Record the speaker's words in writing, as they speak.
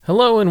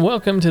Hello and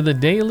welcome to the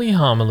Daily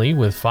Homily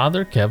with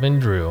Father Kevin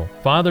Drew.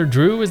 Father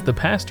Drew is the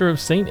pastor of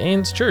St.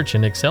 Anne's Church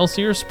in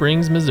Excelsior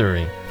Springs,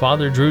 Missouri.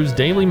 Father Drew's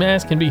daily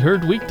mass can be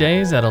heard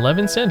weekdays at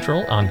 11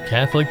 Central on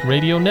Catholic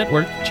Radio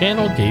Network,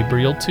 channel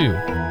Gabriel 2.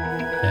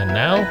 And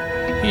now,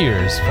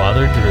 here's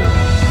Father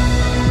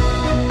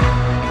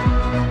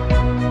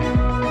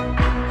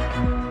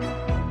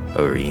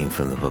Drew. A reading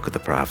from the book of the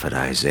prophet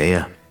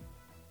Isaiah.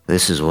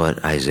 This is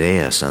what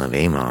Isaiah, son of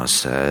Amos,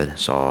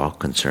 saw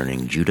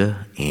concerning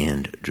Judah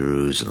and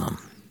Jerusalem.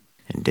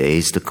 In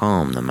days to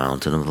come, the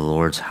mountain of the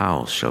Lord's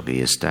house shall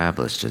be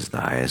established as the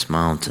highest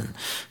mountain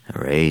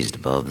and raised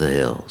above the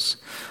hills.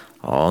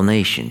 All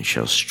nations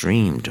shall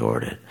stream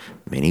toward it.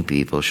 Many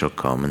people shall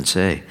come and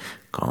say,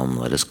 Come,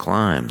 let us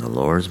climb the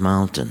Lord's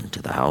mountain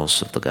to the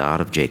house of the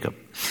God of Jacob,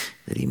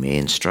 that he may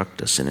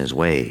instruct us in his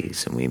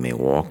ways, and we may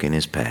walk in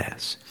his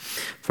paths.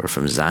 For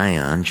from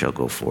Zion shall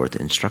go forth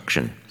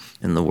instruction,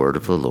 and the word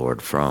of the Lord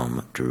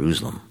from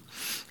Jerusalem.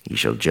 He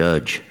shall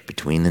judge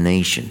between the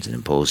nations and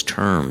impose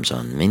terms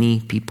on many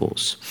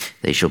peoples.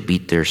 They shall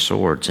beat their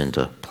swords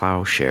into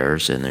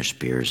plowshares and their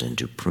spears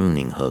into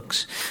pruning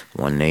hooks.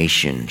 One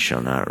nation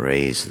shall not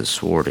raise the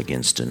sword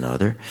against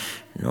another,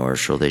 nor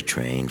shall they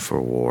train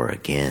for war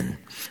again.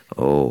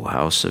 O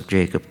house of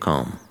Jacob,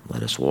 come,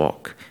 let us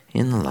walk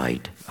in the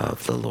light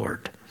of the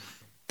Lord.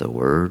 The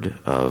word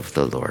of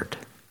the Lord.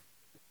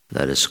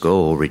 Let us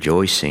go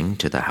rejoicing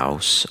to the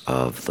house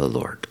of the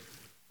Lord.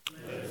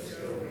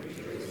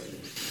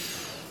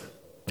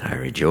 I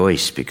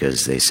rejoice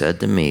because they said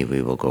to me,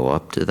 We will go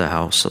up to the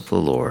house of the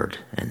Lord,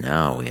 and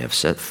now we have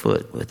set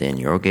foot within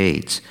your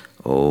gates,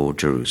 O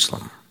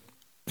Jerusalem.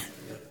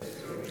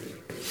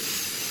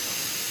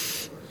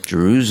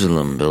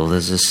 Jerusalem built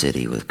as a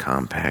city with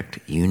compact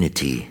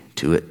unity.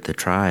 To it the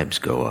tribes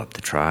go up,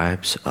 the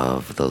tribes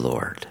of the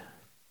Lord.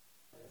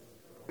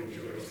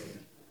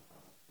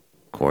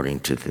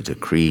 According to the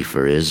decree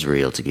for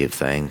Israel to give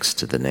thanks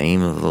to the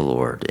name of the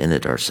Lord. In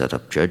it are set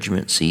up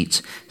judgment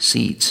seats,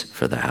 seats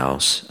for the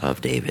house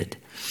of David.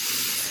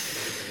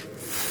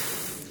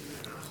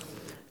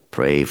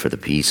 Pray for the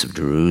peace of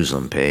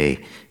Jerusalem.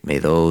 May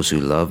those who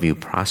love you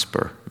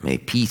prosper. May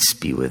peace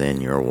be within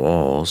your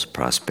walls,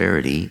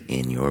 prosperity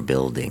in your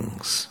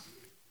buildings.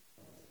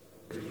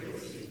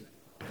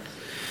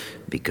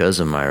 Because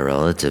of my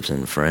relatives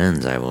and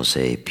friends, I will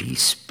say,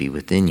 Peace be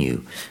within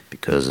you.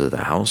 Because of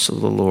the house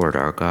of the Lord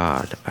our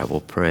God, I will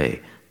pray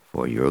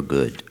for your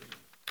good.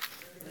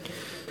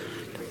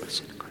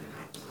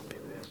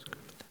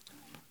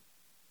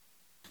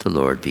 The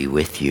Lord be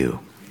with you.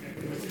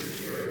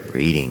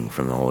 Reading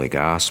from the Holy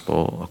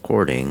Gospel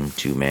according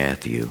to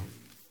Matthew.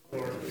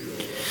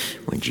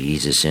 When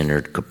Jesus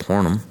entered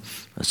Capernaum,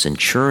 a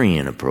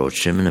centurion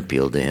approached him and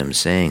appealed to him,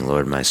 saying,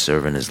 Lord, my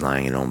servant is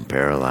lying at home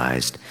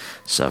paralyzed,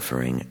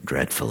 suffering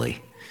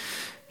dreadfully.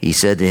 He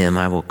said to him,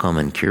 I will come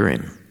and cure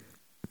him.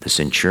 The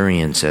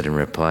centurion said in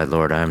reply,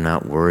 Lord, I am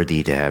not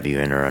worthy to have you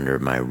enter under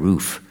my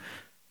roof.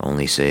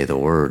 Only say the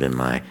word, and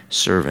my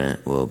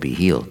servant will be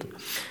healed.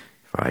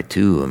 For I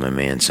too am a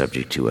man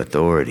subject to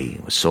authority,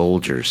 with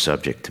soldiers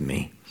subject to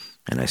me.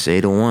 And I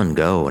say to one,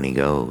 Go, and he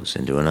goes,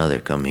 and to another,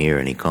 Come here,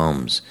 and he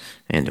comes,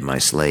 and to my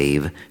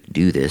slave,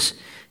 Do this,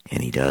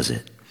 and he does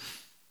it.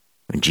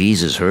 When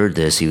Jesus heard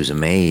this, he was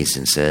amazed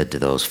and said to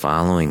those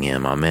following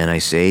him, Amen, I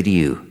say to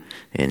you,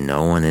 in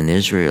no one in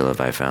Israel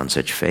have I found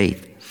such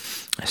faith.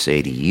 I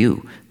say to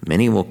you,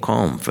 many will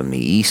come from the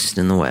east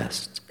and the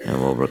west,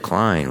 and will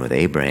recline with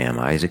Abraham,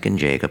 Isaac, and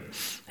Jacob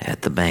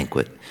at the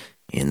banquet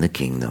in the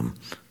kingdom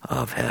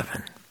of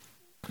heaven.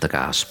 The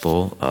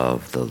Gospel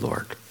of the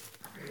Lord.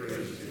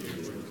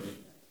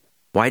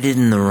 Why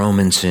didn't the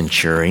Roman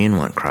centurion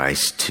want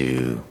Christ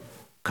to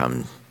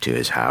come to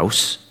his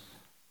house?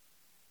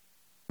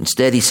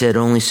 Instead, he said,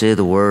 Only say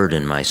the word,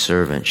 and my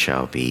servant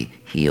shall be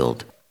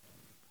healed.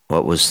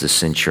 What was the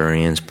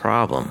centurion's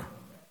problem?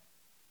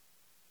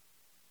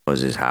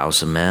 Was his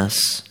house a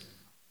mess?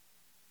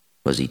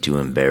 Was he too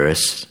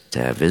embarrassed to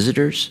have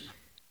visitors?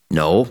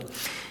 No.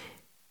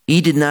 He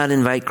did not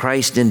invite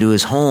Christ into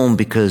his home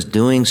because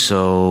doing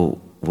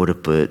so would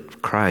have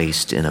put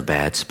Christ in a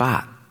bad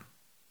spot.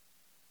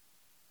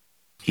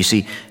 You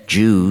see,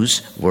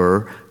 Jews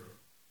were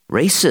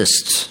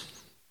racists.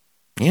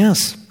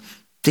 Yes.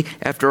 See,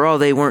 after all,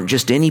 they weren't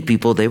just any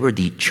people, they were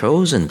the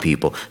chosen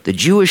people. The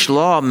Jewish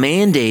law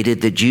mandated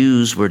that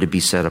Jews were to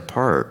be set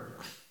apart.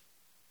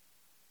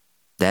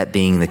 That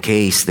being the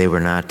case, they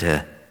were not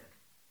to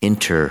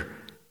enter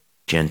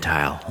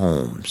Gentile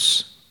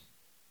homes.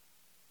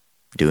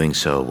 Doing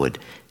so would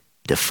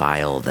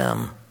defile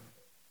them.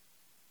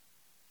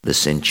 The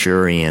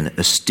centurion,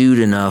 astute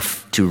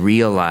enough to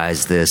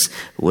realize this,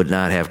 would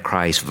not have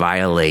Christ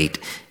violate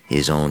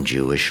his own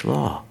Jewish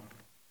law.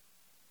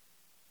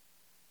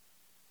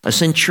 A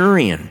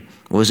centurion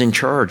was in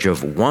charge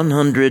of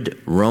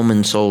 100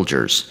 Roman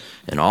soldiers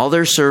and all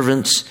their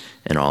servants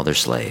and all their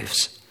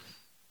slaves.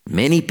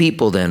 Many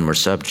people then were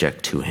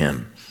subject to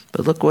him.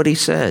 But look what he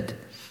said.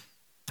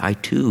 I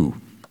too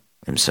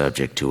am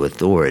subject to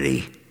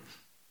authority.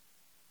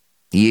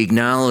 He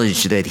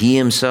acknowledged that he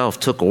himself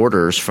took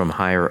orders from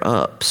higher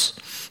ups.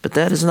 But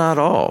that is not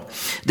all.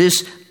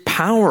 This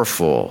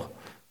powerful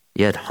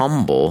yet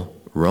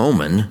humble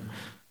Roman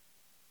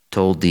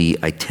told the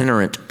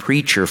itinerant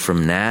preacher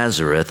from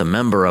Nazareth, a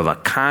member of a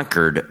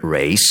conquered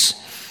race,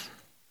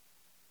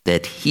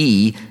 that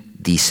he,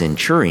 the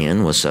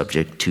centurion, was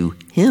subject to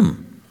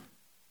him,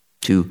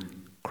 to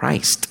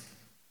Christ.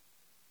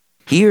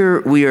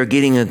 Here we are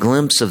getting a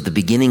glimpse of the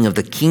beginning of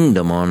the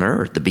kingdom on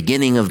earth, the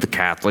beginning of the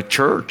Catholic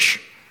Church.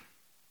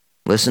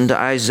 Listen to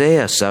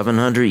Isaiah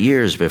 700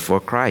 years before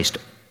Christ.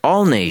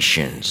 All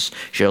nations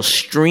shall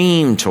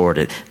stream toward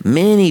it.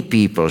 Many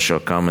people shall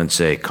come and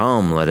say,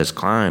 "Come, let us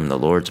climb the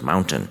Lord's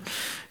mountain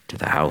to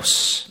the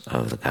house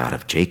of the God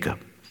of Jacob."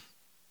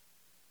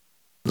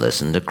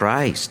 Listen to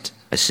Christ.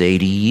 I say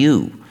to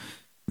you,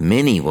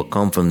 many will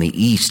come from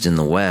the east and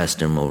the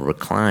west and will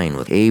recline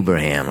with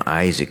Abraham,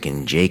 Isaac,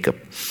 and Jacob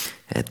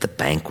at the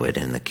banquet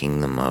in the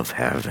kingdom of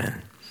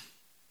heaven.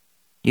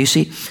 You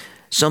see,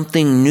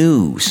 something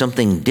new,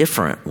 something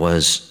different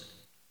was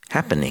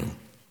happening.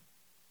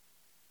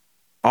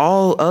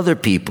 All other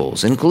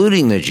peoples,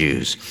 including the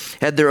Jews,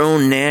 had their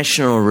own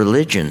national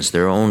religions,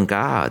 their own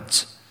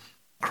gods.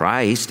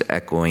 Christ,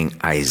 echoing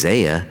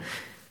Isaiah,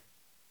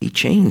 he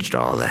changed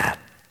all that.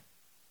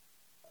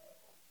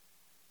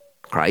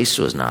 Christ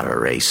was not a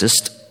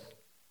racist.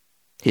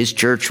 His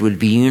church would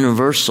be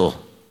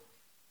universal.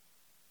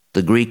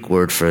 The Greek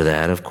word for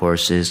that, of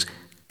course, is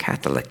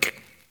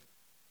Catholic.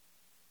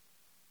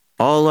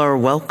 All are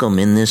welcome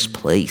in this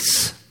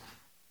place,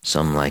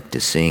 some like to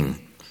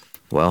sing.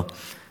 Well,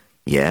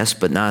 yes,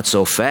 but not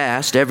so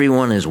fast.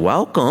 Everyone is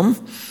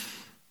welcome,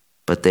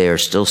 but they are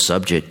still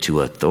subject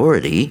to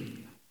authority.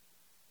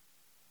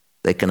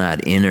 They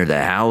cannot enter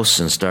the house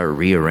and start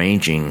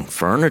rearranging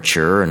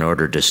furniture in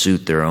order to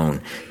suit their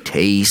own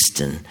taste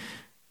and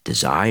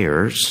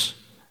desires.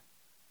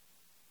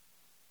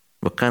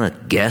 What kind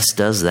of guest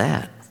does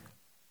that?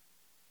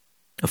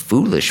 A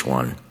foolish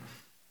one.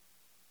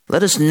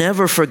 Let us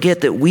never forget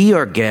that we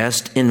are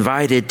guests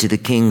invited to the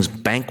King's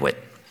banquet.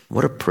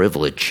 What a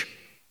privilege.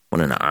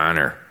 What an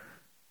honor.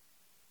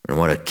 And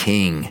what a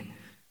king.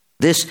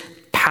 This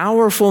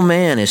powerful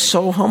man is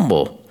so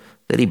humble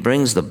that he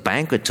brings the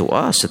banquet to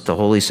us at the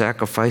holy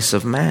sacrifice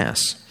of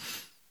Mass.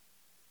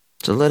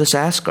 So let us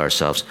ask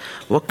ourselves,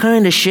 what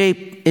kind of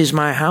shape is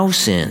my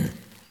house in?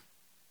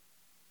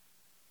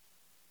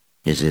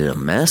 Is it a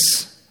mess?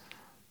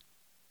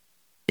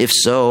 If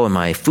so, am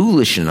I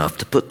foolish enough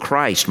to put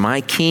Christ,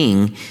 my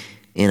King,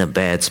 in a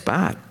bad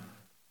spot?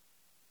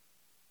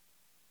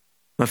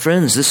 My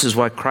friends, this is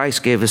why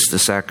Christ gave us the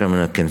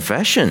sacrament of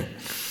confession,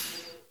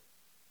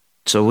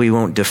 so we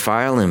won't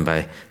defile him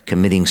by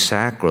committing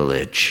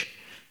sacrilege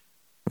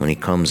when he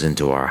comes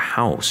into our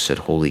house at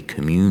Holy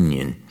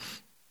Communion.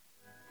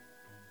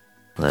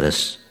 Let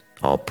us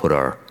all put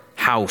our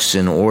house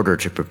in order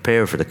to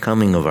prepare for the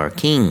coming of our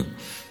King.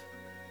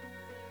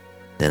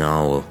 Then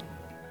all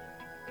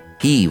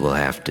he will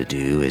have to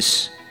do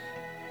is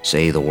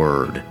say the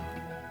word,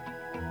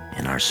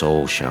 and our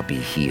soul shall be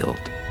healed.